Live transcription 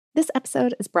This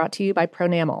episode is brought to you by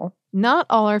Pronamel. Not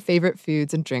all our favorite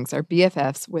foods and drinks are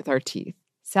BFFs with our teeth.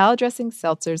 Salad dressings,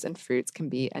 seltzers, and fruits can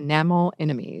be enamel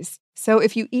enemies. So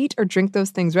if you eat or drink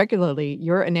those things regularly,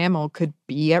 your enamel could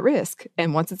be at risk.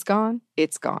 And once it's gone,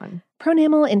 it's gone.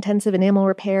 Pronamel Intensive Enamel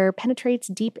Repair penetrates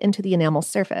deep into the enamel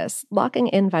surface, locking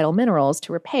in vital minerals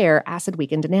to repair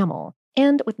acid-weakened enamel.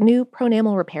 And with new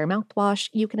Pronamel Repair mouthwash,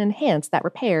 you can enhance that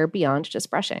repair beyond just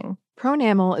brushing.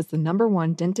 Pronamel is the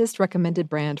 #1 dentist-recommended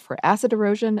brand for acid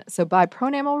erosion, so buy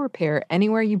Pronamel Repair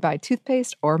anywhere you buy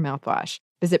toothpaste or mouthwash.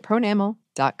 Visit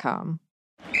pronamel.com.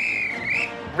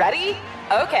 Ready?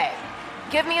 Okay.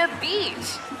 Give me a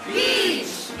beach.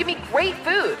 Beach! Give me great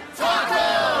food.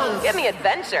 Tacos! Give me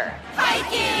adventure.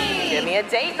 Hiking! Give me a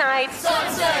date night.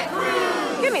 Sunset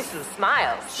cruise! Give me some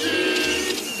smiles.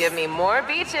 Cheese! Give me more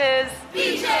beaches.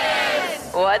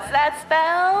 Beaches! What's that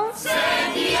spell?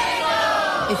 San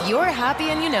Diego! If you're happy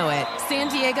and you know it, San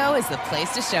Diego is the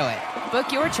place to show it.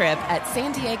 Book your trip at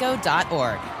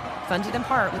sandiego.org. Funded in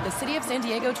part with the City of San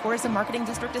Diego Tourism Marketing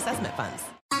District Assessment Funds.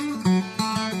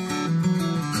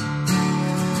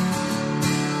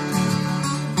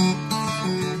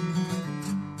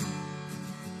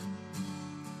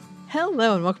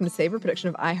 Hello and welcome to Savor, production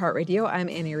of iHeartRadio. I'm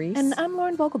Annie Reese. And I'm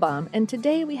Lauren Vogelbaum, and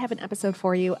today we have an episode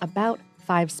for you about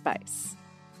Five Spice.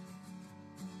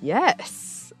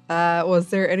 Yes. Was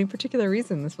there any particular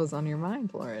reason this was on your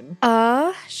mind, Lauren?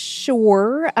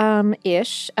 Sure,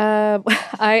 ish.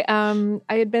 I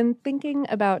had been thinking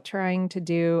about trying to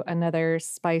do another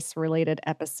spice-related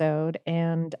episode,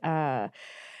 and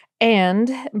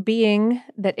being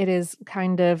that it is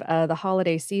kind of the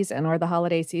holiday season, or the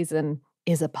holiday season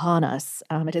is upon us.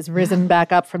 It has risen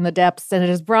back up from the depths, and it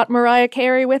has brought Mariah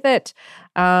Carey with it.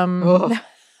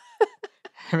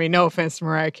 I mean, no offense to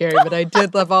Mariah Carey, but I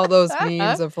did love all those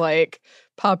memes of like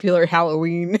popular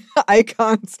Halloween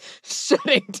icons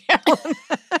shutting down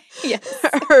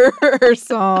her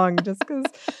song just because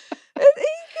you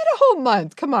get a whole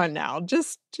month. Come on now,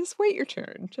 just wait your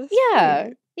turn. Wait.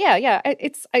 Yeah.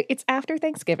 It's after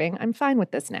Thanksgiving. I'm fine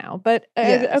with this now. But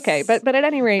Yes. okay. But at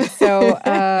any rate, so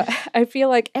I feel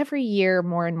like every year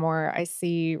more and more I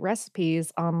see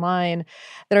recipes online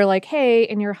that are like, hey,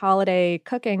 in your holiday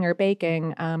cooking or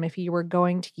baking, if you were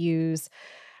going to use,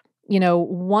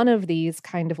 one of these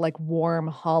kind of like warm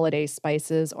holiday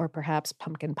spices, or perhaps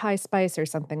pumpkin pie spice or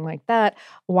something like that,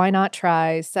 why not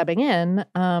try subbing in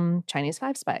Chinese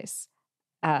Five Spice?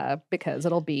 Because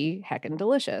it'll be heckin'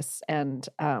 delicious. And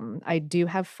I do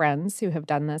have friends who have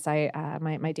done this.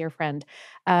 My dear friend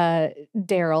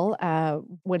Daryl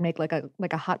would make like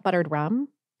a hot buttered rum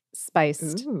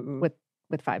spiced Ooh.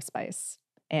 with Five Spice,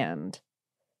 and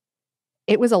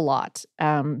it was a lot,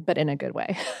 but in a good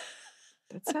way.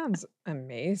 That sounds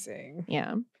amazing.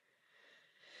 Yeah.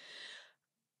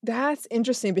 That's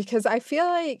interesting because I feel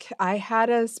like I had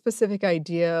a specific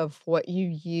idea of what you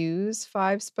use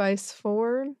Five Spice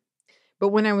for. But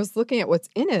when I was looking at what's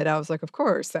in it, I was like, of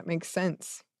course, that makes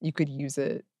sense. You could use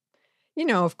it.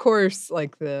 Of course,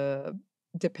 like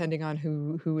depending on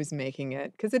who is making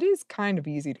it, because it is kind of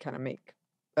easy to kind of make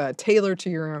tailor to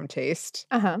your own taste,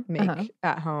 make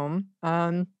at home.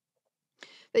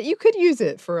 That you could use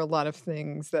it for a lot of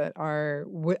things that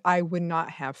I would not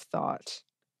have thought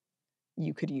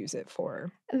you could use it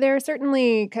for. There are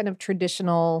certainly kind of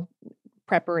traditional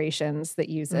preparations that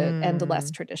use it, and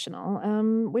less traditional,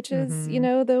 which is,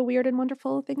 the weird and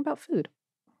wonderful thing about food.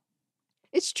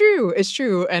 It's true. It's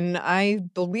true. And I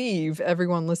believe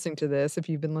everyone listening to this, if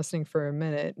you've been listening for a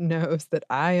minute, knows that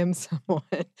I am someone.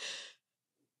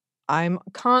 I'm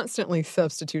constantly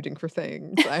substituting for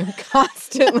things. I'm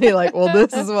constantly like, well,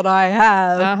 this is what I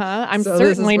have. I'm so this is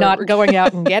certainly what not we're going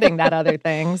out and getting that other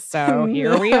thing. So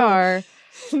here we are.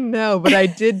 No, but I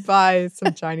did buy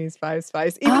some Chinese Five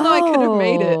Spice. Even though I could have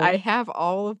made it, Oh. I have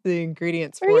all of the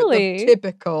ingredients for Really?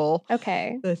 it.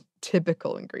 Okay. The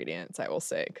typical ingredients, I will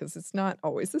say, because it's not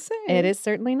always the same. It is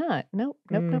certainly not. Nope.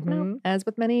 Mhm. As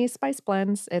with many spice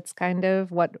blends, it's kind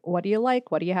of what do you like?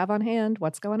 What do you have on hand?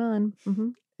 What's going on? Mm-hmm.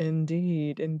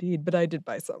 Indeed. But I did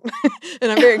buy some,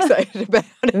 and I'm very excited about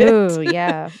it. Ooh,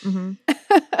 yeah. Mm-hmm.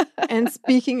 And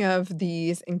speaking of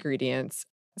these ingredients,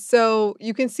 so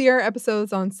you can see our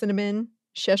episodes on cinnamon,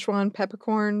 Szechuan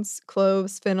peppercorns,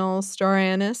 cloves, fennel, star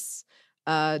anise,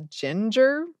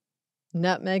 ginger,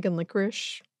 nutmeg and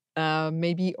licorice,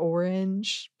 maybe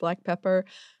orange, black pepper.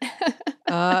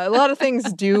 A lot of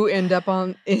things do end up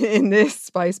in this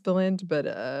spice blend,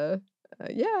 but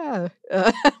yeah,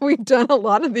 we've done a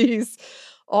lot of these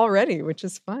already, which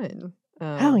is fun.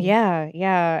 Oh yeah.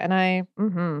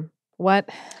 And what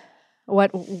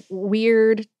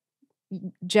weird,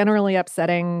 generally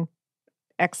upsetting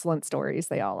excellent stories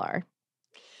they all are.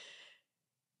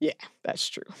 Yeah, that's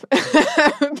true.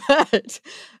 But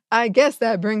I guess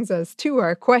that brings us to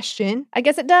our question. I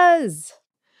guess it does.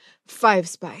 5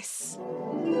 Spice.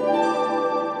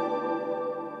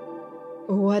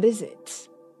 What is it?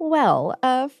 Well,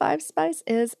 5 Spice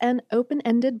is an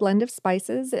open-ended blend of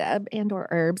spices and or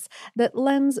herbs that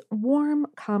lends warm,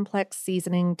 complex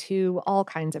seasoning to all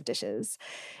kinds of dishes.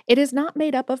 It is not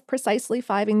made up of precisely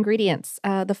 5 ingredients.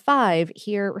 The 5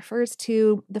 here refers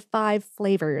to the 5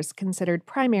 flavors considered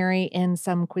primary in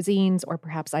some cuisines or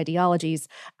perhaps ideologies,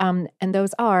 and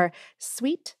those are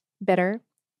sweet, bitter,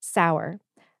 sour,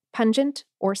 pungent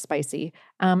or spicy,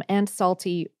 and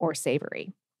salty or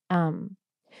savory.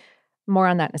 More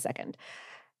on that in a second.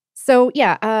 So,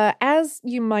 yeah, as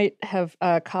you might have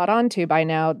caught on to by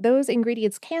now, those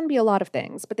ingredients can be a lot of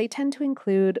things, but they tend to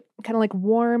include kind of like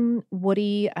warm,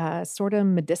 woody, sort of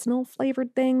medicinal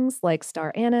flavored things like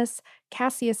star anise,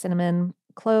 cassia cinnamon,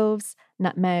 cloves,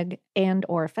 nutmeg, and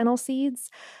or fennel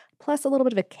seeds, plus a little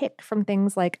bit of a kick from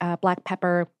things like black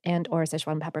pepper and or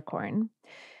Sichuan peppercorn.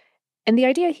 And the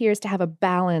idea here is to have a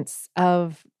balance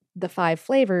of the 5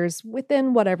 flavors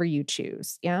within whatever you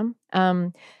choose. Yeah.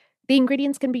 The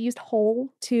ingredients can be used whole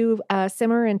to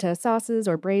simmer into sauces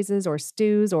or braises or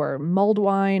stews or mulled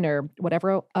wine or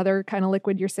whatever other kind of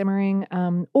liquid you're simmering,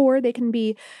 or they can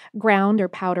be ground or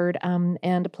powdered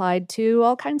and applied to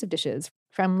all kinds of dishes,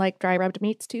 from like dry rubbed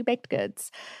meats to baked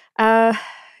goods.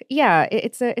 Yeah,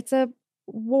 it's a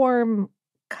warm,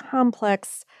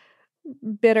 complex,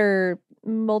 bitter,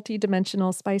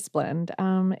 multi-dimensional spice blend.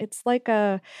 It's like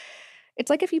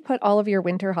if you put all of your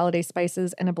winter holiday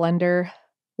spices in a blender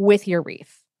with your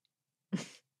wreath.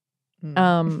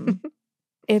 Mm.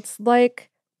 It's like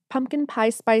pumpkin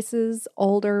pie spice's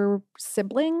older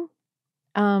sibling.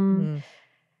 Mm.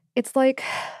 It's like,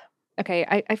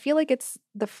 okay, I feel like it's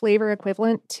the flavor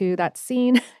equivalent to that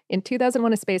scene in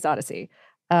 2001: A Space Odyssey,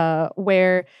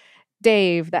 where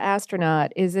Dave, the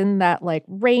astronaut, is in that like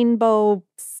rainbow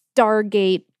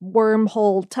Stargate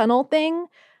wormhole tunnel thing,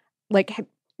 like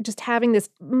just having this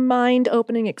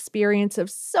mind-opening experience of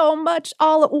so much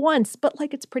all at once, but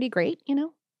like it's pretty great, you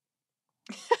know?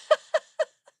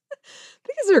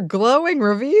 These are glowing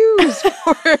reviews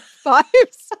for 5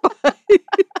 Spice.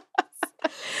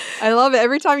 I love it.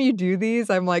 Every time you do these,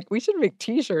 I'm like, we should make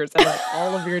t-shirts and like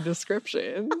all of your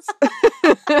descriptions.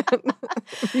 It'd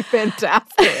be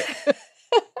fantastic.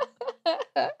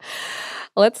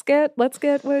 Let's get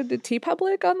what, Tea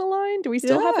Public on the line. Do we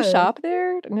still have a Yeah. shop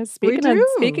there? And We speaking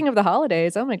do. of the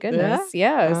holidays, oh my goodness.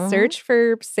 Yeah, Uh-huh. search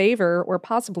for savor or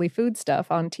possibly food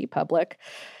stuff on Tea Public.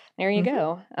 There you Mhm.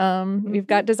 go. We've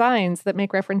got designs that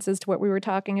make references to what we were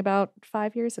talking about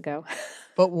 5 years ago.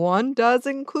 But one does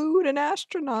include an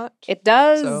astronaut. It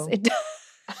does. So- It does.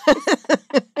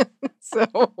 So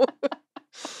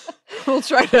we'll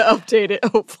try to update it,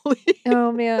 hopefully.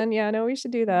 Oh man, yeah, no, we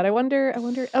should do that. I wonder.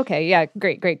 Okay, yeah,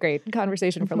 great.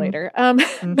 Conversation for Mhm. later.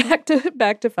 Mhm.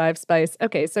 Back to 5 Spice.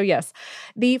 Okay, so yes,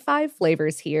 the 5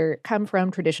 flavors here come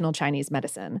from traditional Chinese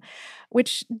medicine,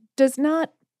 which does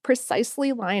not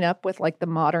precisely line up with like the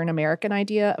modern American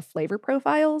idea of flavor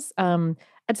profiles.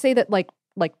 I'd say that like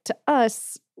to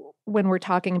us, when we're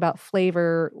talking about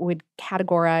flavor, would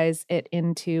categorize it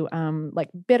into like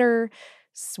bitter,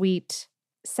 sweet,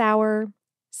 sour,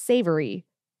 savory,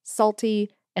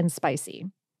 salty, and spicy.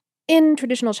 In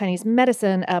traditional Chinese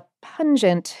medicine, a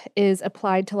pungent is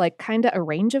applied to like kind of a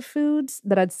range of foods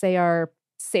that I'd say are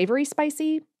savory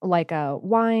spicy, like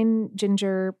wine,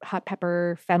 ginger, hot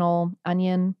pepper, fennel,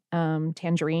 onion,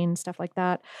 tangerine, stuff like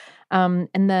that. And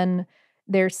then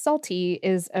their salty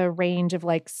is a range of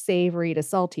like savory to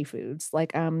salty foods,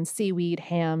 like seaweed,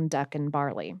 ham, duck, and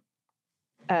barley.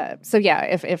 So yeah,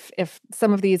 if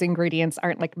some of these ingredients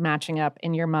aren't like matching up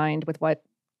in your mind with what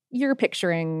you're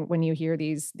picturing when you hear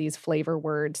these flavor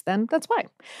words, then that's why.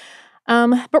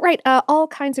 But right, all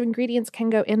kinds of ingredients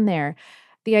can go in there.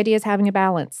 The idea is having a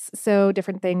balance, so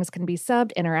different things can be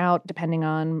subbed in or out depending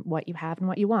on what you have and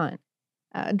what you want.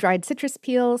 Dried citrus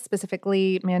peel,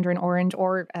 specifically mandarin orange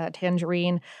or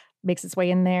tangerine, makes its way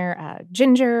in there.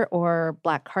 Ginger or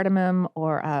black cardamom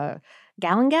or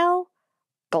galangal,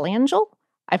 galangal.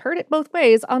 I've heard it both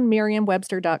ways on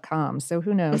Merriam-Webster.com, so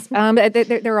who knows?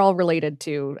 They're all related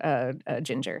to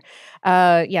ginger.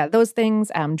 Yeah, those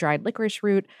things, dried licorice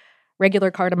root,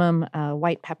 regular cardamom,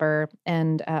 white pepper,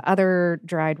 and other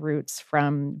dried roots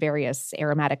from various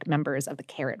aromatic members of the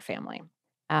carrot family.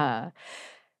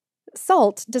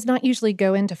 Salt does not usually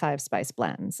go into 5 Spice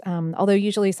blends, although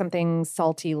usually something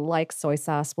salty like soy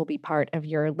sauce will be part of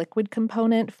your liquid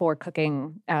component for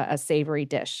cooking a savory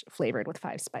dish flavored with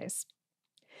 5 Spice.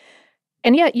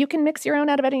 And yeah, you can mix your own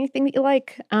out of anything that you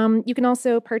like. You can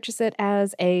also purchase it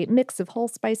as a mix of whole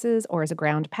spices or as a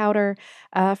ground powder.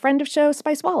 A friend of show,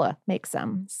 Spicewalla, makes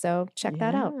some. So check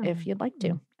that out Yeah. if you'd like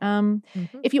to. Mhm.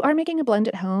 If you are making a blend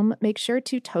at home, make sure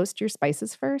to toast your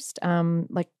spices first,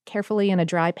 like carefully in a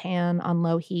dry pan on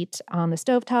low heat on the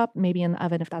stovetop, maybe in the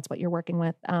oven if that's what you're working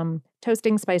with.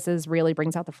 Toasting spices really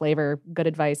brings out the flavor. Good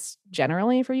advice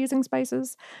generally for using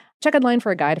spices. Check online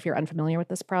for a guide if you're unfamiliar with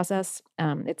this process.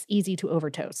 It's easy to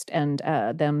over toast, and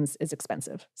them's is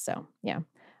expensive. So, yeah.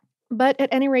 But at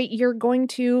any rate, you're going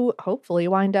to hopefully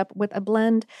wind up with a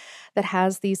blend that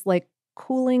has these like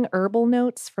cooling herbal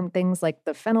notes from things like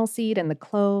the fennel seed and the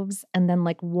cloves, and then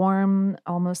like warm,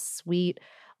 almost sweet,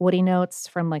 woody notes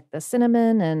from like the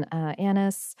cinnamon and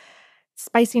anise,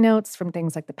 spicy notes from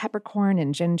things like the peppercorn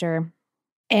and ginger.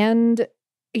 And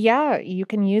yeah, you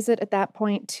can use it at that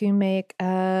point to make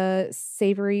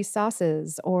savory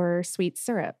sauces or sweet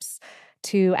syrups,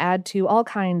 to add to all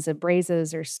kinds of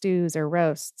braises or stews or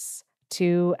roasts,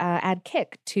 to add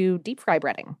kick to deep fry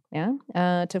breading,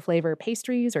 yeah, to flavor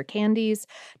pastries or candies,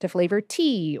 to flavor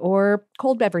tea or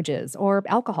cold beverages or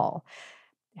alcohol,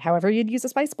 however you'd use a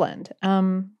spice blend.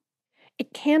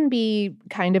 It can be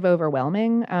kind of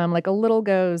overwhelming. Like a little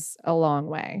goes a long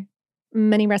way.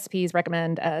 Many recipes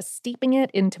recommend steeping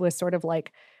it into a sort of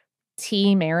like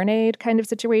tea marinade kind of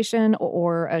situation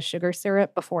or a sugar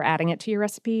syrup before adding it to your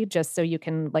recipe, just so you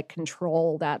can like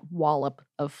control that wallop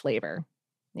of flavor.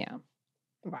 Yeah.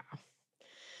 Wow.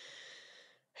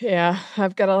 Yeah,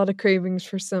 I've got a lot of cravings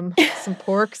for some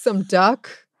pork, some duck.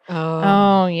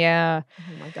 Oh, yeah.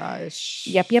 Oh my gosh.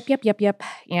 Yep.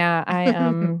 Yeah,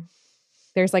 I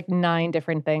there's like 9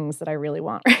 different things that I really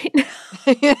want right now.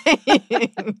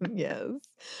 Yes.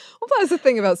 Well, that's the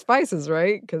thing about spices,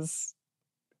 right? Because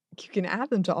you can add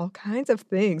them to all kinds of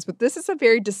things, but this is a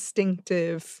very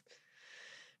distinctive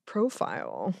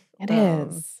profile. It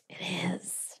is. It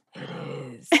is. It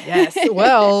is. Yes.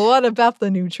 Well, what about the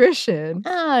nutrition?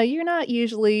 You're not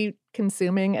usually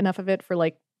consuming enough of it for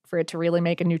it to really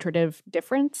make a nutritive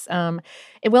difference.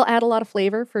 It will add a lot of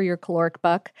flavor for your caloric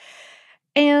buck.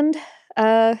 And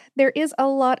there is a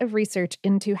lot of research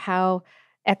into how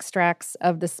extracts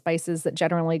of the spices that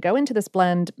generally go into this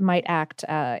blend might act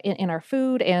in our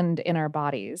food and in our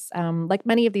bodies. Like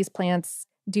many of these plants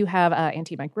do have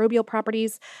antimicrobial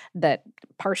properties that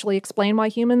partially explain why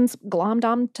humans glommed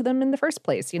onto them in the first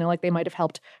place. Like they might have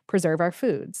helped preserve our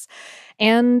foods.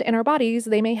 And in our bodies,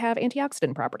 they may have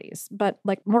antioxidant properties. But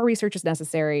like more research is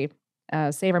necessary.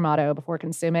 Save our motto: before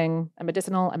consuming a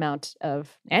medicinal amount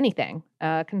of anything,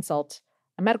 consult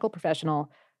a medical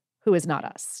professional who is not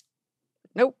us.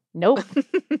 Nope. Nope.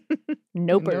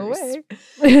 No Nopers.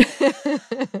 way.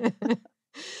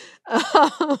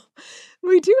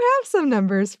 We do have some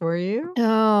numbers for you.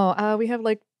 Oh, we have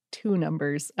like 2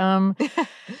 numbers.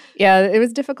 Yeah, it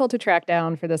was difficult to track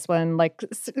down for this one,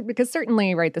 because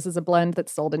certainly, right, this is a blend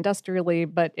that's sold industrially,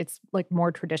 but it's like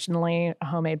more traditionally a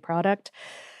homemade product.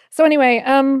 So anyway,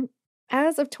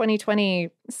 as of 2020,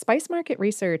 Spice Market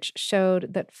research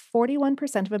showed that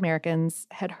 41% of Americans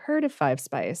had heard of Five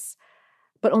Spice,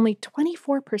 but only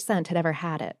 24% had ever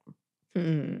had it.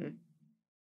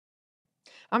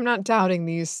 I'm not doubting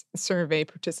these survey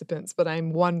participants, but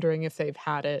I'm wondering if they've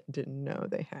had it, didn't know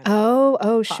they had it.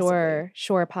 Oh, Possibly.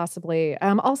 sure, possibly.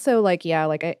 Also, like, yeah,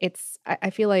 like I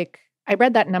feel like I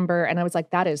read that number and I was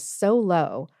like, that is so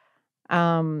low.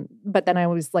 But then I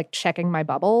was like checking my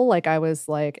bubble. Like I was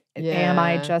like, am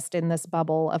I Yeah. just in this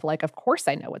bubble of like, of course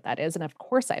I know what that is, and of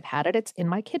course I've had it. It's in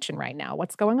my kitchen right now.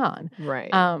 What's going on? Right.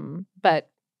 But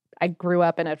I grew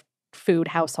up in a food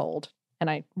household and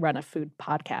I run a food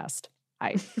podcast.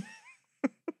 I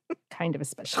kind of a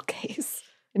special case.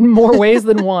 In more ways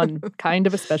than one. Kind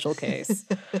of a special case.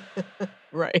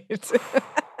 Right.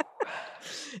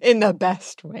 In the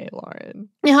best way, Lauren.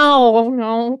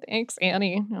 No, thanks,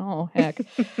 Annie. Oh, heck.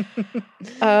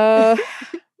 At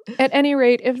any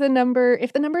rate, if the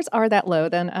numbers are that low,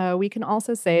 then we can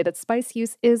also say that spice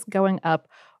use is going up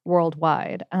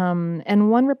worldwide. And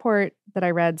one report that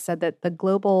I read said that the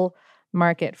global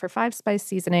market for Five Spice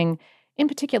seasoning in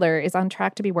particular is on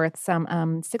track to be worth some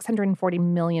 $640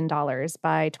 million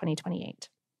by 2028.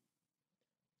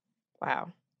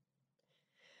 Wow.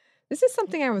 This is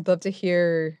something I would love to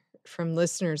hear from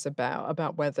listeners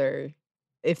about whether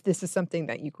if this is something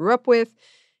that you grew up with,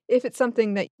 if it's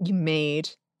something that you made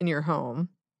in your home,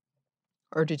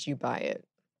 or did you buy it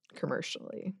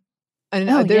commercially? And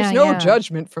Oh, there's yeah, no yeah.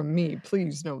 judgment from me.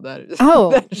 Please know that is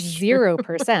Oh, that is true.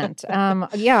 0%.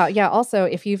 Yeah. Also,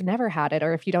 if you've never had it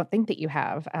or if you don't think that you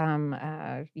have,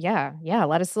 yeah,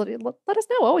 let us know.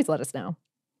 Always let us know.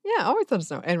 Yeah, always let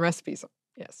us know. And recipes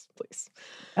Yes, please.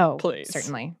 Oh, Please.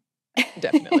 certainly.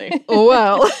 Definitely.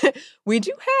 Well, we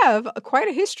do have quite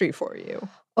a history for you.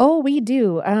 Oh, we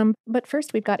do. But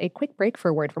first, we've got a quick break for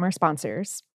a word from our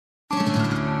sponsors.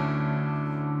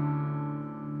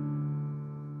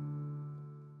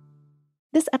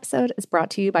 This episode is brought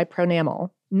to you by Pronamel.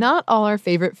 Not all our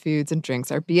favorite foods and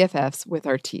drinks are BFFs with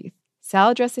our teeth.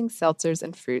 Salad dressings, seltzers,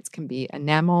 and fruits can be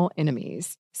enamel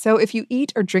enemies. So if you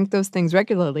eat or drink those things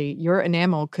regularly, your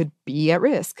enamel could be at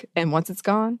risk. And once it's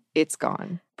gone, it's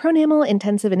gone. Pronamel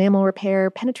Intensive Enamel Repair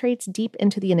penetrates deep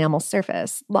into the enamel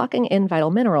surface, locking in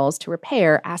vital minerals to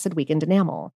repair acid-weakened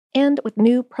enamel. And with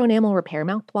new Pronamel Repair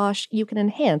mouthwash, you can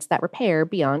enhance that repair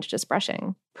beyond just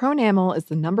brushing. Pronamel is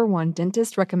the #1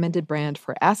 dentist-recommended brand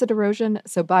for acid erosion,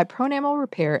 so buy Pronamel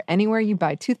Repair anywhere you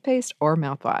buy toothpaste or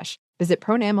mouthwash. Visit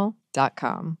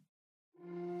pronamel.com.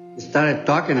 We started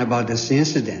talking about this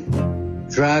incident.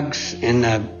 Drugs and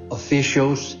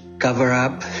officials cover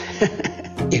up.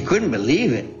 You couldn't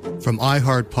believe it. From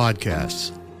iHeart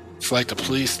Podcasts. It's like the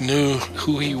police knew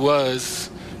who he was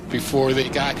before they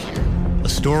got here. A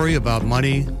story about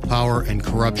money, power, and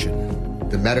corruption.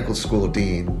 The medical school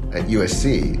dean at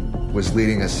USC was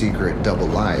leading a secret double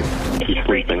life. Is she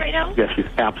breathing right now? Yes, she's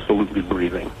absolutely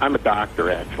breathing. I'm a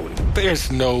doctor, actually.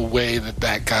 There's no way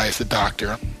that guy's a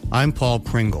doctor. I'm Paul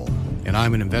Pringle, and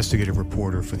I'm an investigative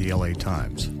reporter for the LA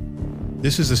Times.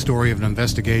 This is the story of an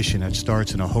investigation that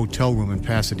starts in a hotel room in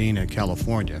Pasadena,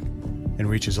 California, and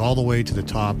reaches all the way to the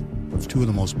top of two of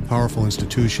the most powerful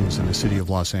institutions in the city of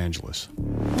Los Angeles.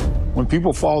 When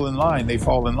people fall in line, they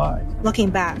fall in line. Looking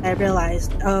back, I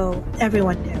realized,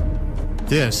 everyone knew.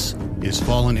 This is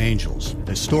Fallen Angels,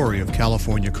 a story of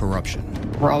California corruption.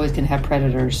 We're always going to have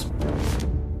predators.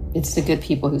 It's the good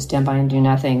people who stand by and do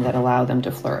nothing that allow them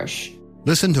to flourish.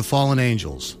 Listen to Fallen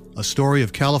Angels, a story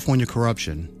of California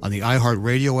corruption on the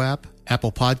iHeartRadio app,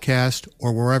 Apple Podcast,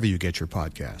 or wherever you get your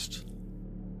podcasts.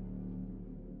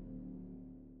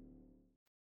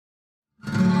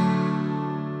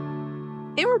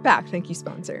 And we're back. Thank you,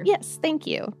 sponsor. Yes, thank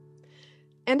you.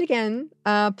 And again,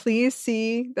 please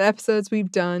see the episodes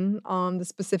we've done on the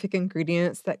specific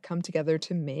ingredients that come together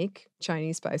to make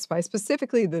Chinese spice pie,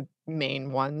 specifically the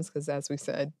main ones, because as we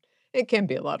said, it can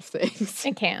be a lot of things.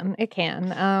 It can.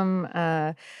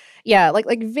 Yeah,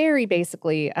 like very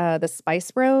basically, the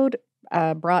Spice Road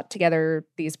brought together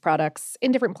these products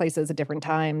in different places at different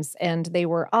times, and they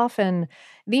were often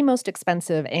the most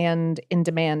expensive and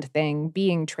in-demand thing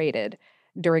being traded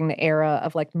during the era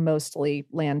of like mostly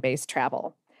land-based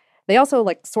travel. They also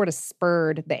like sort of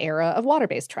spurred the era of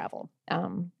water-based travel.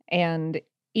 And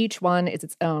each one is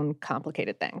its own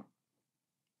complicated thing.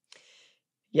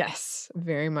 Yes,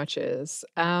 very much is.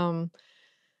 And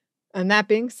that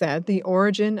being said, the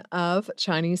origin of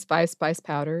Chinese spice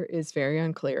powder is very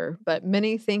unclear, but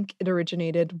many think it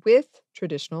originated with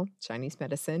traditional Chinese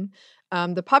medicine.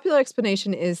 The popular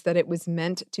explanation is that it was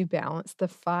meant to balance the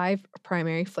 5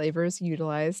 primary flavors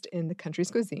utilized in the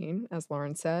country's cuisine, as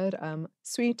Lauren said,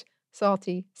 sweet,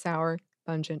 salty, sour,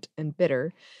 pungent, and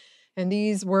bitter. And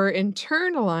these were in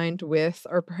turn aligned with,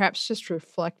 or perhaps just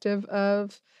reflective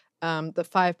of, the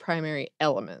 5 primary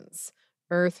elements: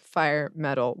 earth, fire,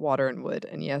 metal, water, and wood.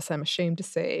 And yes, I'm ashamed to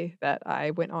say that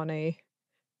I went on a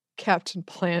Captain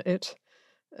Planet.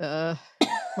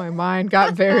 My mind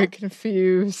got very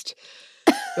confused,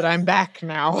 but I'm back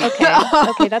now.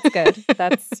 Okay, that's good.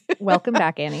 That's welcome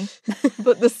back, Annie.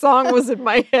 But the song was in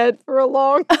my head for a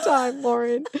long time,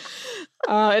 Lauren.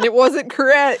 And it wasn't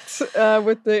correct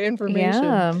with the information.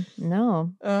 Yeah,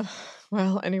 no.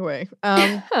 Well, anyway.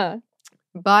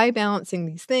 By balancing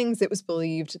these things, it was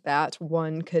believed that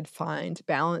one could find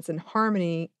balance and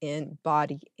harmony in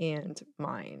body and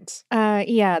mind.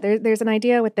 There's an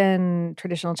idea within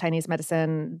traditional Chinese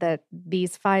medicine that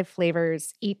these 5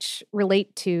 flavors each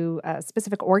relate to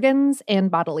specific organs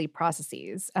and bodily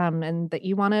processes, and that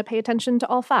you want to pay attention to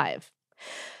all 5.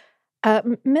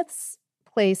 Myths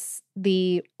place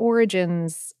the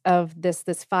origins of this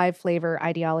 5-flavor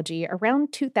ideology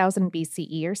around 2000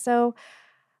 BCE or so.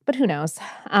 But who knows?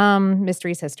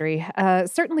 Mystery's history.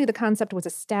 Certainly the concept was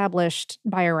established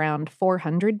by around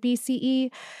 400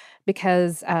 BCE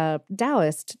because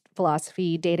Taoist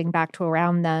philosophy dating back to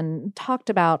around then talked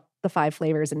about the 5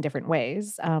 flavors in different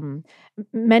ways.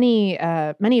 Many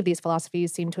of these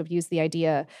philosophies seem to have used the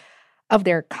idea of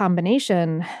their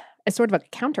combination as sort of a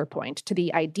counterpoint to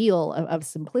the ideal of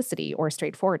simplicity or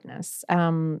straightforwardness.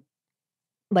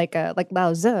 Like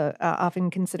Lao Tzu, often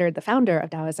considered the founder of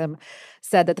Taoism,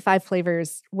 said that the 5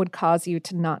 flavors would cause you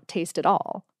to not taste at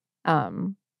all,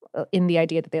 in the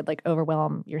idea that they'd like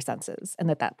overwhelm your senses and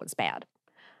that was bad.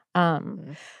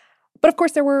 But of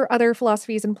course, there were other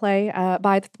philosophies in play.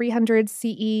 By the 300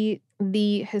 CE,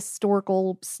 the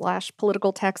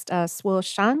historical/political text Suo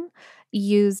Shan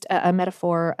used a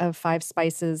metaphor of 5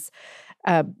 spices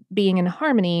being in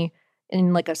harmony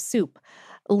in like a soup,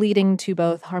 leading to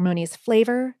both harmonious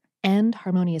flavor and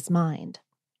harmonious mind.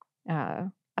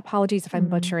 Apologies if I'm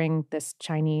butchering this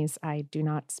Chinese. I do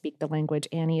not speak the language.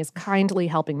 Annie is kindly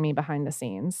helping me behind the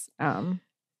scenes.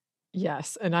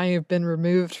 Yes, and I have been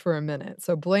removed for a minute,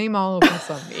 so blame all of this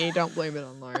on me. Don't blame it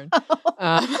on Lauren.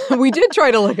 We did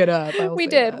try to look it up. We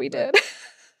did.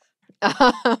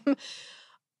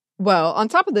 Well, on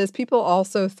top of this, people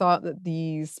also thought that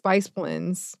these spice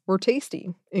blends were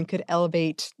tasty and could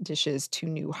elevate dishes to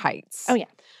new heights. Oh, yeah.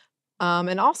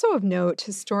 And also of note,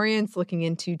 historians looking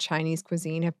into Chinese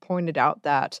cuisine have pointed out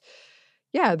that,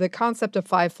 the concept of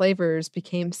 5 flavors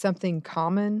became something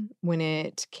common when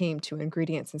it came to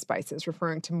ingredients and spices,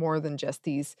 referring to more than just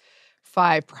these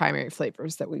 5 primary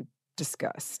flavors that we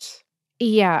discussed.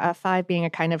 Yeah, 5 being a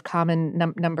kind of common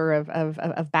number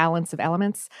of balance of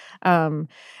elements. So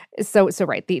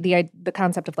right, the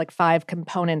concept of like 5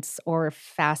 components or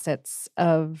facets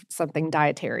of something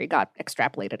dietary got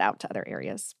extrapolated out to other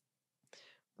areas.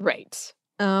 Right.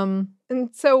 And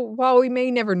so while we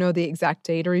may never know the exact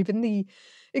date or even the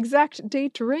exact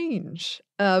date range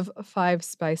of 5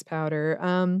 spice powder,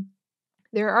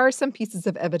 there are some pieces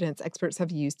of evidence experts have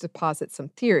used to posit some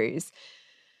theories.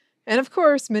 And of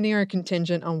course, many are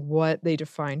contingent on what they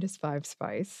defined as 5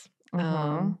 spice.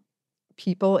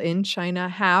 People in China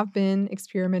have been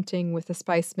experimenting with a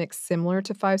spice mix similar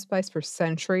to 5 spice for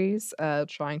centuries,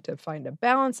 trying to find a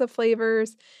balance of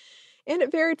flavors. And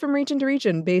it varied from region to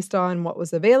region based on what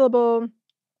was available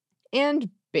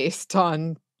and based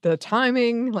on the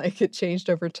timing, like it changed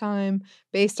over time,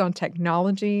 based on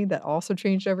technology that also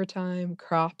changed over time,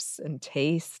 crops and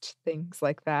taste, things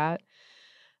like that.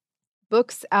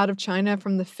 Books out of China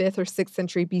from the 5th or 6th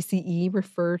century BCE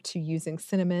refer to using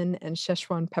cinnamon and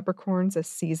Szechuan peppercorns as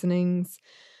seasonings.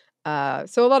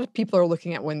 So a lot of people are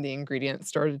looking at when the ingredients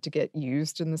started to get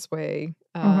used in this way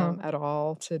at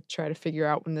all to try to figure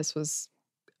out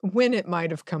when it might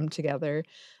have come together.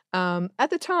 At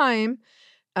the time,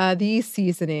 these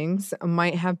seasonings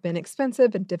might have been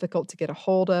expensive and difficult to get a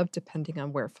hold of depending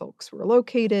on where folks were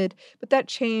located, but that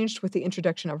changed with the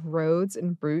introduction of roads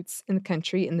and routes in the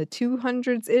country in the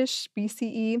 200s-ish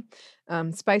BCE.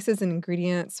 Spices and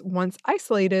ingredients, once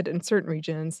isolated in certain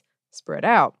regions, spread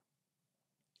out.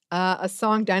 A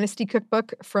Song Dynasty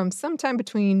cookbook from sometime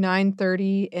between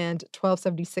 930 and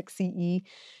 1276 CE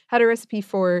had a recipe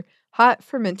for hot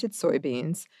fermented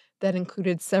soybeans that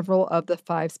included several of the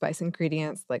 5 spice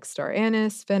ingredients like star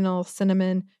anise, fennel,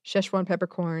 cinnamon, Szechuan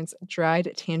peppercorns,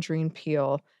 dried tangerine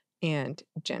peel, and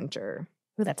ginger.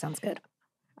 Ooh, that sounds good.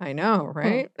 I know,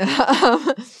 right?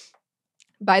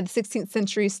 By the 16th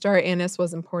century, star anise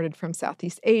was imported from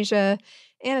Southeast Asia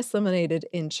and assimilated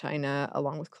in China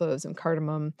along with cloves and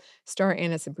cardamom. Star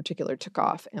anise in particular took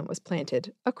off and was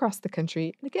planted across the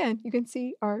country. And again, you can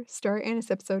see our star anise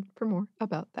episode for more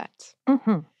about that.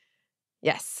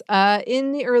 Yes.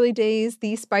 In the early days,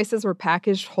 these spices were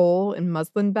packaged whole in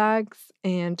muslin bags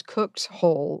and cooked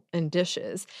whole in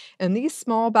dishes. And these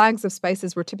small bags of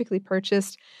spices were typically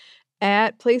purchased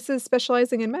at places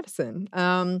specializing in medicine.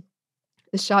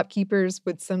 The shopkeepers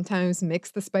would sometimes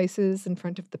mix the spices in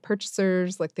front of the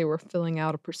purchasers like they were filling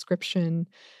out a prescription.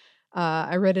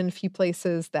 I read in a few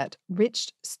places that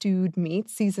rich stewed meat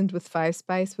seasoned with 5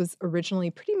 spice was originally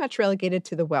pretty much relegated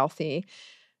to the wealthy.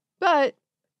 But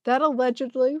that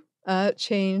allegedly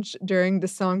changed during the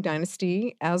Song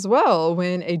Dynasty as well,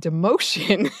 when a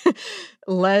demotion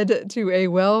led to a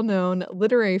well-known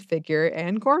literary figure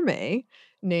and gourmet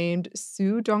named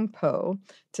Su Dongpo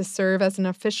to serve as an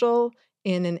official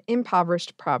in an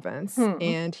impoverished province.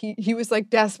 And he was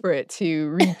like desperate to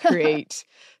recreate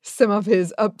some of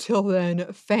his up till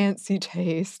then fancy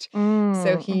taste.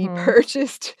 So he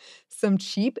purchased some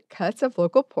cheap cuts of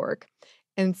local pork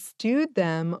and stewed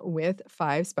them with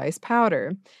 5 spice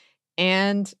powder.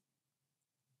 And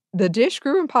the dish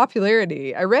grew in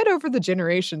popularity. I read over the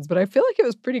generations, but I feel like it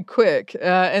was pretty quick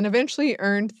and eventually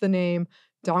earned the name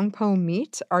Dongpo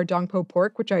meat, or Dongpo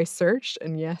pork, which I searched,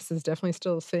 and yes, is definitely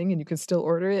still a thing, and you can still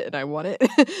order it, and I want it.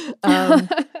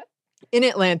 In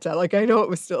Atlanta, like I know it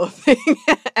was still a thing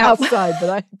outside, but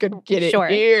I couldn't get it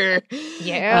here.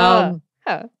 Yeah.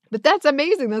 But that's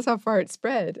amazing. That's how far it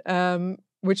spread.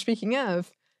 Which, speaking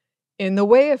of, in the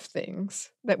way of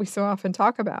things that we so often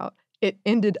talk about, it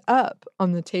ended up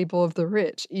on the table of the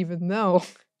rich, even though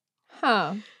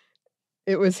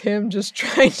it was him just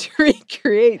trying to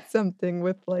recreate something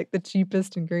with like the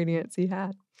cheapest ingredients he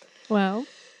had. Well,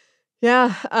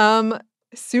 Yeah.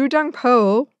 Su Dong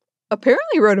Po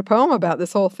apparently wrote a poem about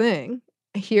this whole thing.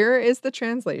 Here is the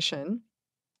translation.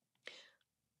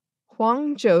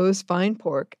 Huangzhou's fine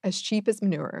pork, as cheap as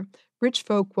manure. Rich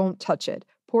folk won't touch it.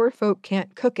 Poor folk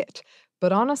can't cook it.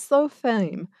 But on a slow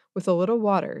flame, with a little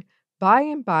water, by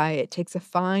and by it takes a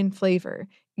fine flavor.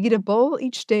 Eat a bowl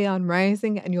each day on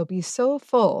rising, and you'll be so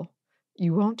full,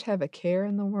 you won't have a care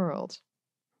in the world.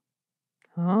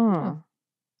 Oh.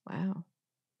 Wow.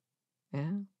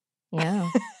 Yeah. Yeah.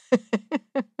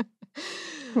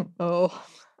 Oh.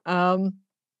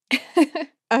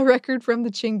 A record from the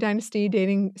Qing dynasty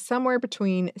dating somewhere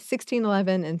between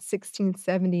 1611 and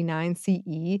 1679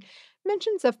 CE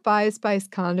mentions a 5-spice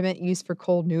condiment used for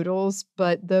cold noodles,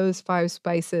 but those 5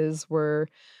 spices were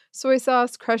soy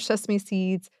sauce, crushed sesame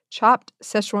seeds, chopped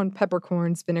Szechuan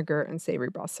peppercorns, vinegar, and savory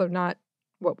broth. So not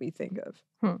what we think of.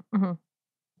 Mm-hmm.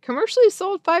 Commercially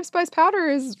sold 5-spice powder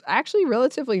is actually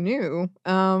relatively new.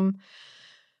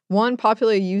 One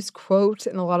popularly used quote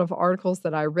in a lot of articles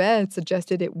that I read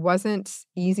suggested it wasn't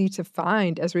easy to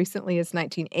find as recently as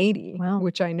 1980,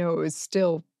 which I know is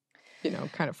still,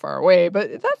 kind of far away,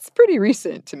 but that's pretty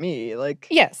recent to me. Like,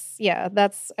 yes, yeah,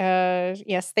 that's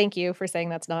yes. Thank you for saying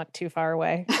that's not too far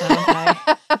away.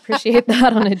 I appreciate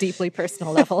that on a deeply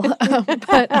personal level.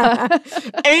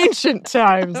 But ancient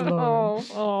times,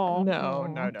 Lauren.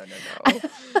 No. I don't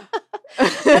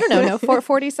know. No,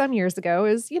 40 some years ago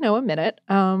is, a minute.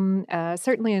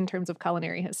 Certainly in terms of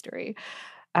culinary history.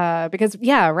 Because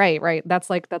right. That's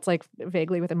like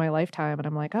vaguely within my lifetime. And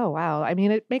I'm like, oh wow. I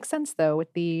mean, it makes sense though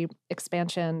with the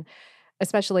expansion,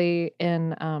 especially in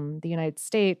the United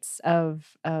States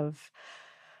of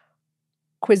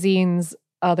cuisines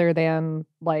other than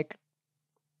like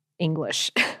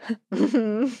English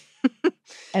and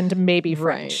maybe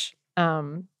French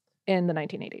in the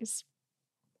 1980s.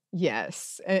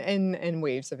 Yes, and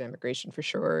waves of immigration for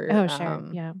sure. Oh, sure,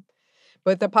 yeah.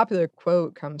 But the popular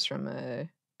quote comes from a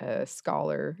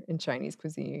scholar in Chinese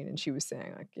cuisine, and she was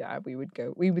saying, like, yeah, we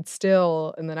would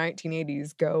still in the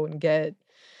 1980s go and get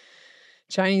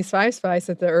Chinese 5-spice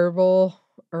at the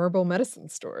herbal medicine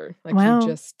store. Like, wow. you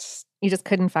just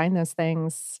couldn't find those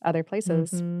things other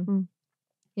places. Mm-hmm.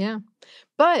 Yeah.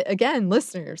 But again,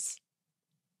 listeners,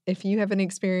 if you have any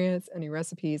experience, any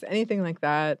recipes, anything like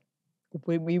that,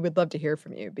 we would love to hear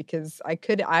from you, because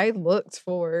I looked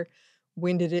for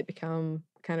when did it become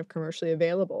kind of commercially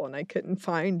available, and I couldn't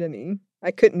find any.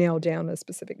 I couldn't nail down a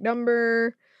specific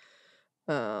number.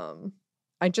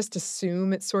 I just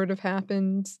assume it sort of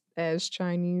happened as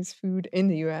Chinese food in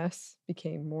the US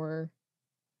became more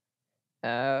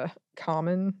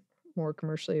common, more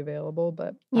commercially available,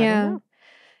 but I don't know.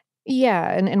 Yeah,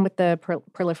 and with the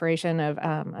proliferation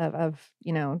of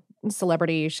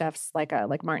celebrity chefs like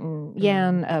Martin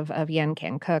Yan of Yan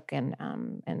Can Cook and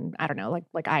I don't know,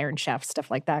 like Iron Chef, stuff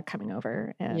like that coming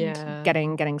over and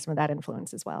getting some of that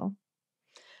influence as well.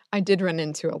 I did run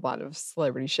into a lot of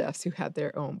celebrity chefs who had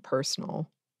their own personal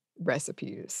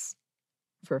recipes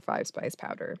for 5-spice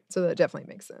powder, so that definitely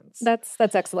makes sense.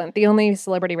 That's excellent. The only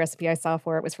celebrity recipe I saw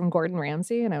for it was from Gordon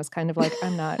Ramsay, and I was kind of like,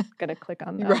 I'm not gonna click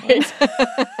on that. Right?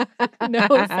 No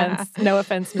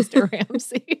offense, Mr.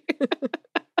 Ramsay.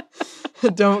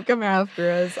 Don't come after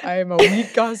us. I am a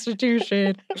weak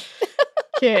constitution.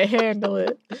 Can't handle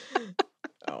it.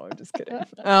 Oh, I'm just kidding.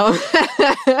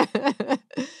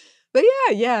 But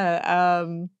yeah.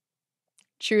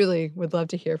 Truly would love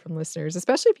to hear from listeners,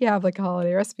 especially if you have like a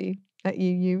holiday recipe that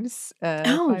you use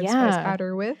 5-spice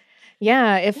powder with.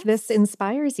 Yeah, if this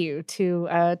inspires you to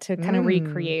kind of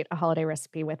recreate a holiday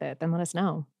recipe with it, then let us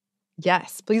know.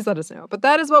 Yes, please let us know. But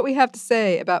that is what we have to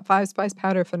say about 5-spice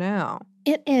powder for now.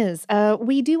 It is.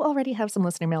 We do already have some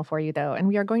listener mail for you, though, and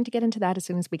we are going to get into that as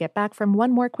soon as we get back from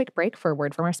one more quick break for a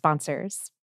word from our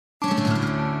sponsors.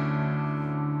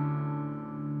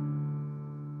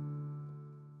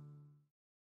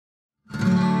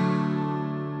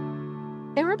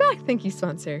 And we're back. Thank you,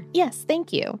 sponsor. Yes,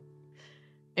 thank you.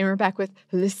 And we're back with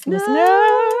listener mail.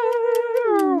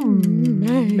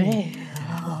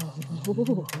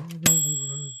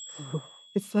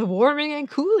 It's the warming and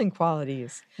cooling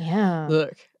qualities. Yeah.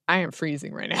 Look, I am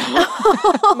freezing right now.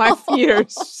 My feet are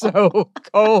so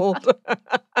cold.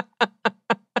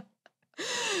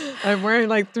 I'm wearing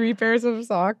like 3 pairs of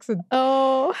socks and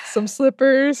some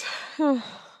slippers.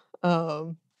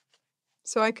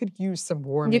 So I could use some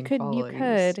warming qualities. You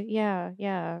could. Yeah.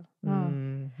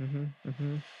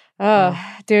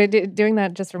 Doing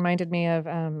that just reminded me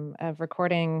of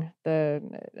recording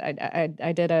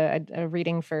I did a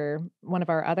reading for one of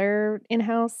our other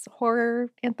in-house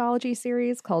horror anthology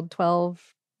series called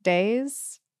 12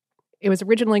 Days. it was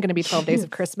originally going to be 12 Days of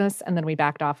Christmas, and then we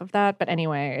backed off of that. But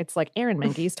anyway, it's like Aaron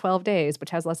Mahnke's 12 Days, which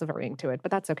has less of a ring to it,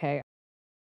 but that's okay.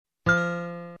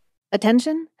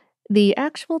 Attention. The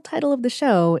actual title of the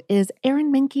show is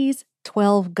Aaron Mahnke's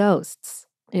 12 Ghosts.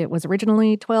 It was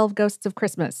originally 12 Ghosts of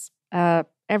Christmas.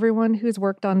 Everyone who's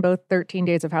worked on both 13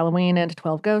 Days of Halloween and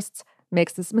 12 Ghosts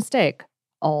makes this mistake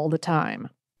all the time.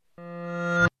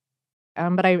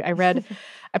 But I read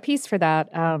a piece for that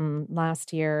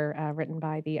last year written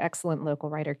by the excellent local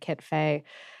writer Kit Fay.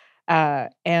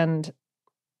 And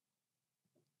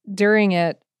during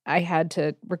it, I had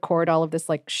to record all of this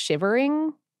like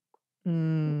shivering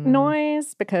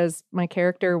noise because my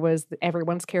character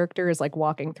everyone's character is like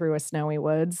walking through a snowy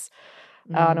woods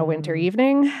on a winter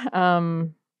evening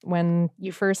when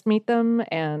you first meet them.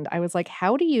 And I was like,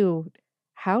 how do you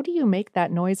make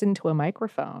that noise into a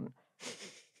microphone?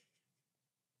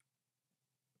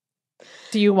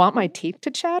 Do you want my teeth to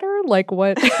chatter? Like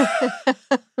what?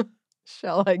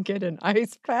 Shall I get an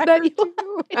ice pack or two?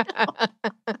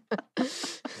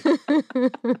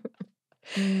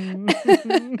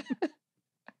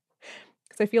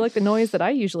 Because I feel like the noise that I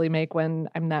usually make when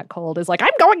I'm that cold is like,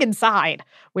 I'm going inside,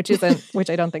 which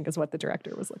I don't think is what the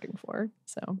director was looking for.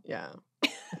 So yeah,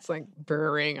 it's like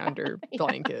burrowing under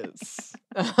blankets.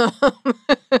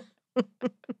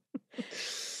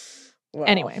 Wow.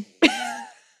 Anyway.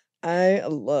 I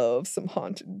love some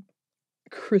haunted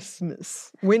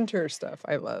Christmas, winter stuff.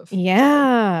 I love.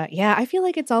 Yeah. Yeah. I feel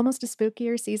like it's almost a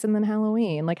spookier season than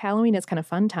Halloween. Like Halloween is kind of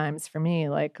fun times for me.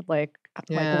 Like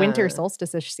winter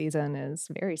solstice-ish season is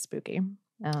very spooky.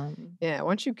 Yeah.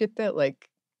 Once you get that like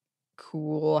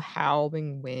cool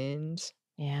howling wind.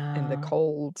 Yeah. And the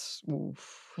cold.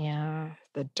 Oof. Yeah.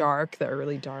 The dark, the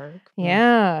early dark.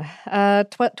 Yeah.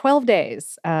 12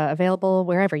 Days. Available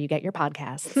wherever you get your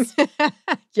podcasts.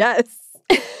 Yes.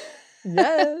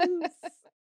 Yes.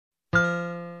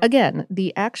 Again,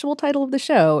 the actual title of the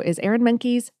show is Aaron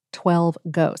Mahnke's 12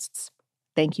 Ghosts.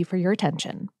 Thank you for your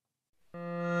attention.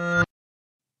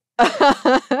 I'm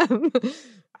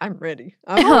ready.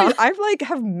 I've like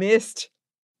have missed.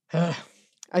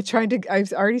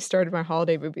 I've already started my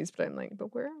holiday movies, but I'm like,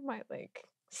 but where are my like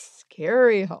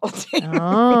scary holiday movies?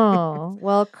 Oh,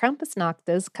 well, Krampusnacht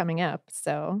is coming up,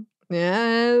 so.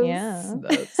 Yes. Yeah.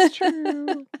 That's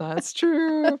true. That's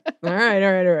true. All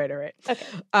right. Okay.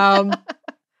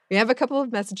 We have a couple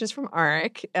of messages from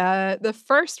Arik. The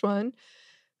first one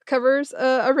covers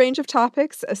a range of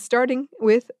topics, starting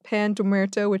with Pan de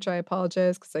Muerto, which I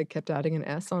apologize because I kept adding an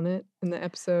S on it in the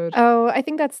episode. Oh, I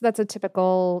think that's a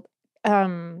typical.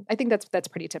 I think that's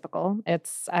pretty typical.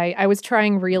 It's I was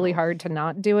trying really hard to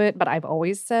not do it, but I've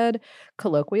always said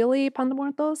colloquially Pan de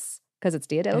Muertos because it's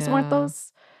Dia de los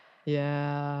Muertos.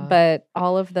 Yeah. But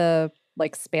all of the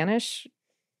like Spanish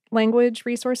language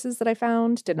resources that I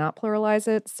found did not pluralize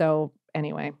it. So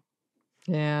anyway.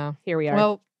 Yeah. Here we are.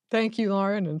 Well, thank you,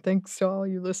 Lauren, and thanks to all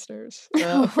you listeners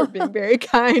for being very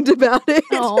kind about it.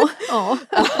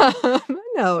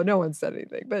 No one said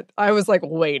anything, but I was like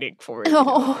waiting for it.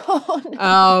 No.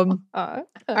 All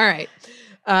right.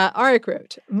 Arik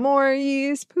wrote,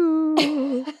 Maurice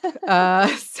Poo.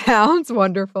 Sounds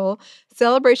wonderful.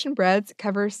 Celebration breads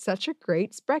cover such a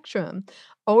great spectrum.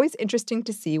 Always interesting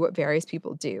to see what various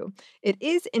people do. It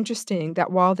is interesting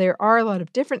that while there are a lot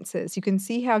of differences, you can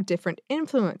see how different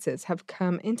influences have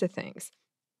come into things.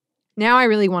 Now I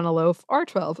really want a loaf or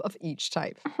 12 of each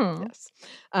type. Yes.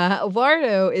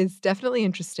 Lardo is definitely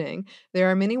interesting. There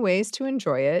are many ways to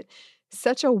enjoy it.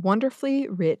 Such a wonderfully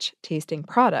rich tasting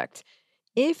product.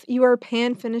 If you are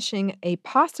pan finishing a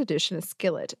pasta dish in a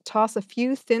skillet, toss a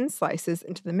few thin slices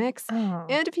into the mix. Oh.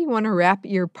 And if you want to wrap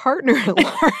your partner in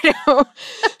lardo,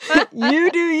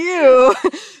 you do you.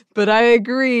 But I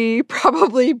agree,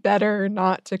 probably better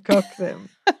not to cook them.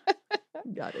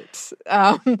 Got it.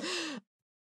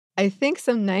 I think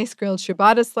some nice grilled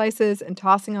ciabatta slices and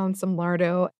tossing on some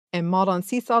lardo and Maldon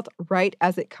sea salt right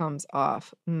as it comes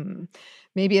off.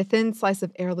 Maybe a thin slice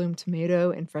of heirloom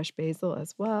tomato and fresh basil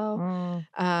as well.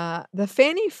 The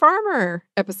Fanny Farmer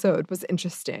episode was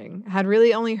interesting. Had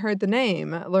really only heard the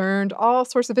name, learned all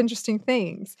sorts of interesting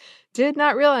things. Did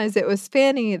not realize it was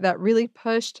Fanny that really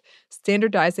pushed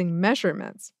standardizing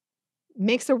measurements.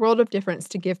 Makes a world of difference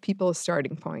to give people a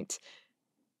starting point.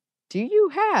 Do you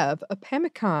have a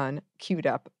Pemmican queued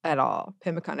up at all?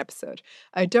 Pemmican episode.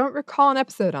 I don't recall an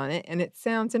episode on it, and it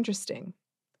sounds interesting.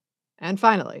 And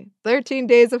finally, 13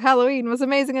 Days of Halloween was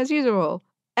amazing as usual.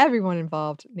 Everyone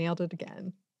involved nailed it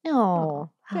again. Oh,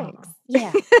 thanks.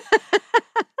 Yeah.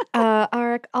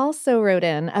 Arik also wrote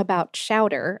in about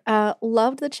chowder.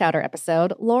 Loved the chowder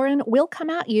episode. Lauren will come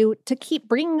at you to keep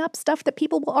bringing up stuff that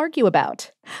people will argue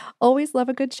about. Always love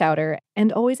a good chowder,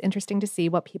 and always interesting to see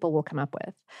what people will come up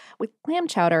with. With clam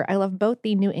chowder, I love both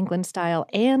the New England style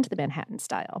and the Manhattan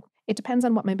style. It depends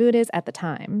on what my mood is at the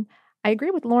time. I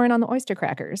agree with Lauren on the oyster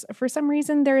crackers. For some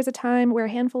reason, there is a time where a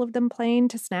handful of them plain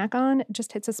to snack on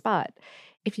just hits a spot.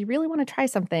 If you really want to try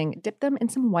something, dip them in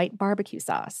some white barbecue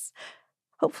sauce.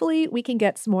 Hopefully, we can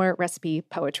get some more recipe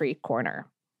poetry corner.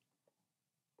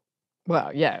 Well,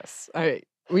 yes.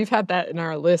 We've had that in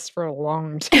our list for a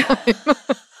long time.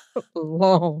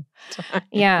 Long time.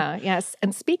 Yeah, yes.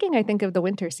 And speaking, I think, of the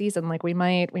winter season, like we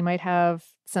might have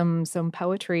some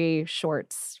poetry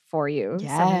shorts for you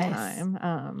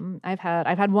sometime. I've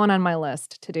had one on my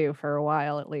list to do for a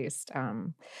while at least.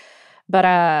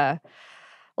 But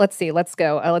let's see. Let's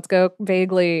go. Let's go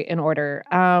vaguely in order.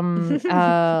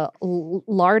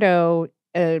 Lardo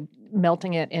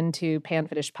melting it into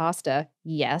pan-finished pasta.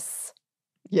 Yes.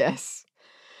 Yes.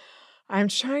 I'm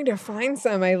trying to find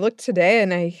some. I looked today,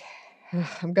 and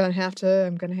I'm gonna have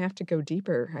to go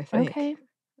deeper, I think. Okay.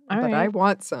 But I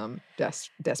want some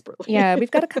desperately. Yeah,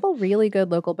 we've got a couple really good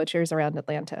local butchers around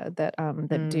Atlanta that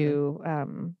do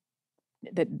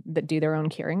that do their own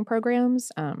curing programs.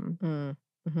 The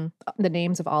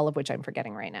names of all of which I'm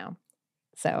forgetting right now.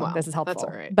 So this is helpful. That's all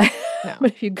right. But,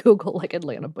 but if you Google like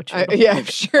Atlanta butcher, yeah, I'm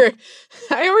sure.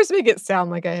 I always make it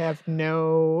sound like I have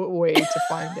no way to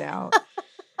find out.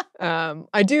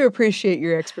 I do appreciate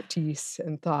your expertise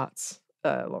and thoughts,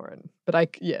 Lauren. But I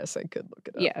could look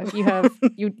it up. Yeah, you have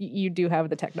you do have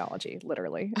the technology,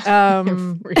 literally.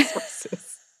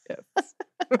 Resources. Yes.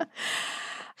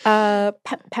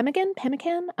 Pemmican.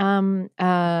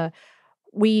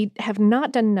 We have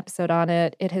not done an episode on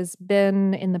it. It has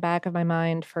been in the back of my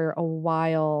mind for a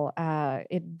while.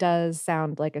 It does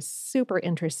sound like a super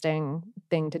interesting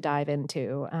thing to dive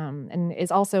into, and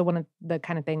is also one of the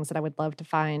kind of things that I would love to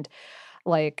find,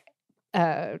 like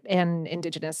an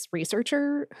Indigenous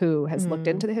researcher who has looked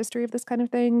into the history of this kind of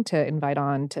thing to invite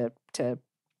on to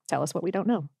tell us what we don't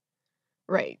know.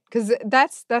 Right, because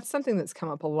that's something that's come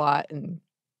up a lot in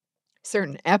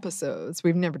certain episodes.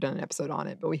 We've never done an episode on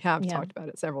it, but we have talked about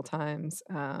it several times.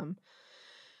 And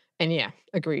yeah,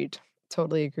 agreed.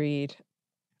 Totally agreed.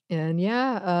 And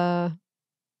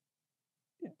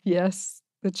yes,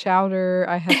 the chowder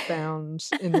I have found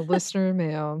in the listener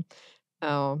mail.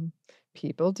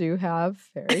 People do have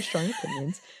very strong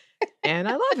opinions, and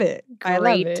I love it. I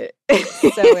love it.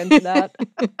 So into that.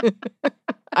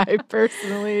 I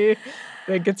personally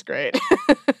think it's great.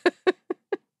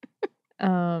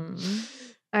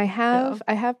 I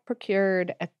have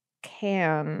procured a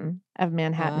can of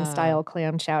Manhattan style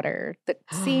clam chowder that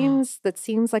seems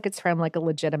like it's from like a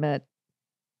legitimate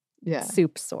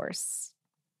soup source.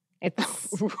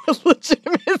 It's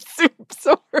legitimate soup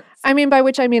source. I mean, by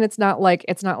which I mean it's not like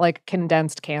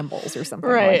condensed Campbell's or something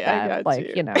like that. I got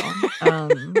like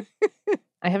you.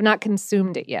 I have not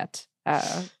consumed it yet.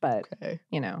 But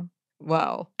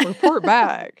Well, report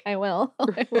back. I will.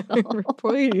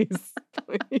 Please.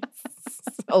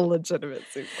 A legitimate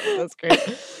soup. That's great.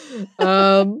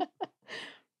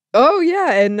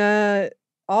 And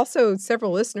also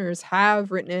several listeners have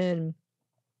written in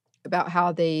about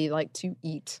how they like to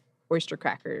eat oyster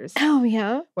crackers. Oh,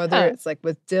 yeah? Whether it's like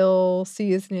with dill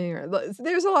seasoning or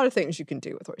there's a lot of things you can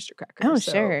do with oyster crackers. Oh,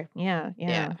 sure. Yeah.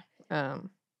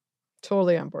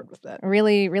 Totally on board with that.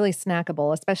 Really, really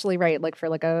snackable, especially like for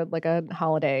like a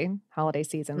holiday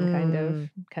season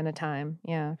kind of time.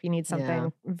 Yeah, if you need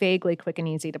something vaguely quick and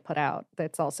easy to put out,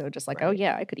 that's also just like, oh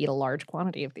yeah, I could eat a large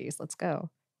quantity of these. Let's go.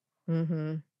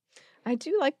 Mm-hmm. I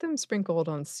do like them sprinkled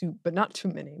on soup, but not too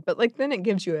many. But like then it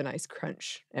gives you a nice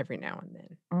crunch every now and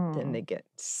then. Then they get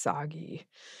soggy.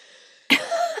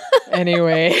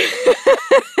 Anyway.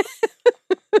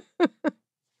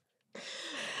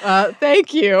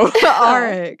 Thank you,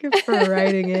 Arik, for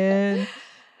writing in.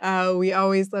 We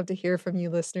always love to hear from you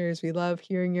listeners. We love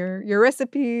hearing your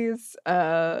recipes,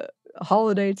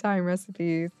 holiday time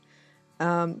recipes.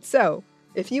 So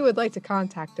if you would like to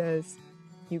contact us,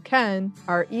 you can.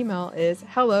 Our email is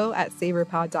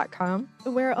hello@savorpod.com.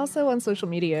 We're also on social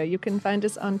media. You can find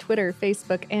us on Twitter,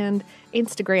 Facebook, and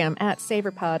Instagram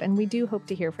 @SavorPod, and we do hope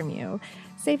to hear from you.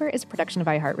 Savor is a production of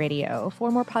iHeartRadio.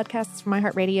 For more podcasts from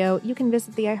iHeartRadio, you can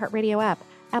visit the iHeartRadio app,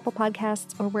 Apple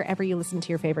Podcasts, or wherever you listen to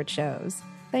your favorite shows.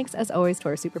 Thanks, as always, to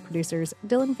our super producers,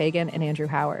 Dylan Fagan and Andrew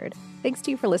Howard. Thanks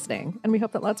to you for listening, and we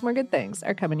hope that lots more good things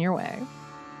are coming your way.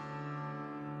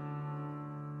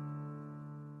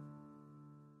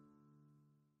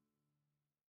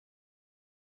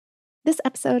 This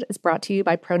episode is brought to you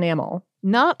by Pronamel.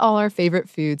 Not all our favorite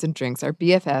foods and drinks are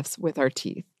BFFs with our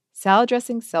teeth. Salad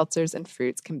dressings, seltzers, and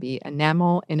fruits can be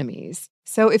enamel enemies.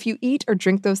 So if you eat or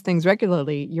drink those things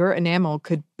regularly, your enamel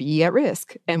could be at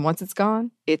risk. And once it's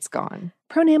gone, it's gone.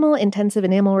 Pronamel Intensive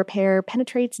Enamel Repair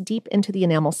penetrates deep into the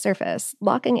enamel surface,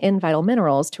 locking in vital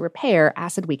minerals to repair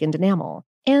acid-weakened enamel.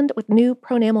 And with new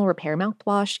Pronamel Repair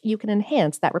mouthwash, you can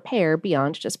enhance that repair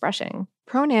beyond just brushing.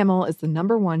 Pronamel is the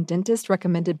 #1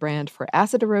 dentist-recommended brand for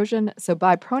acid erosion, so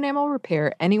buy Pronamel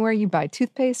Repair anywhere you buy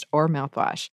toothpaste or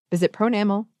mouthwash. Visit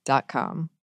pronamel.com.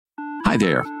 Hi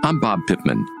there, I'm Bob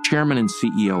Pittman, Chairman and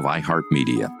CEO of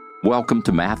iHeartMedia. Welcome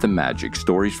to Math and Magic,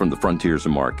 Stories from the Frontiers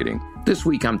of Marketing. This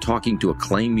week I'm talking to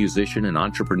acclaimed musician and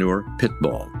entrepreneur,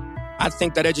 Pitbull. I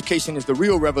think that education is the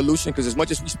real revolution, because as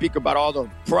much as we speak about all the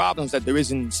problems that there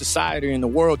is in society and the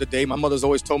world today, my mother's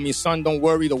always told me, son, don't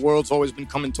worry, the world's always been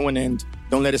coming to an end.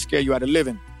 Don't let it scare you out of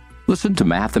living. Listen to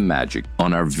Math and Magic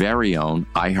on our very own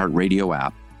iHeartRadio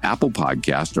app, Apple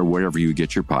Podcast, or wherever you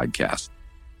get your podcasts.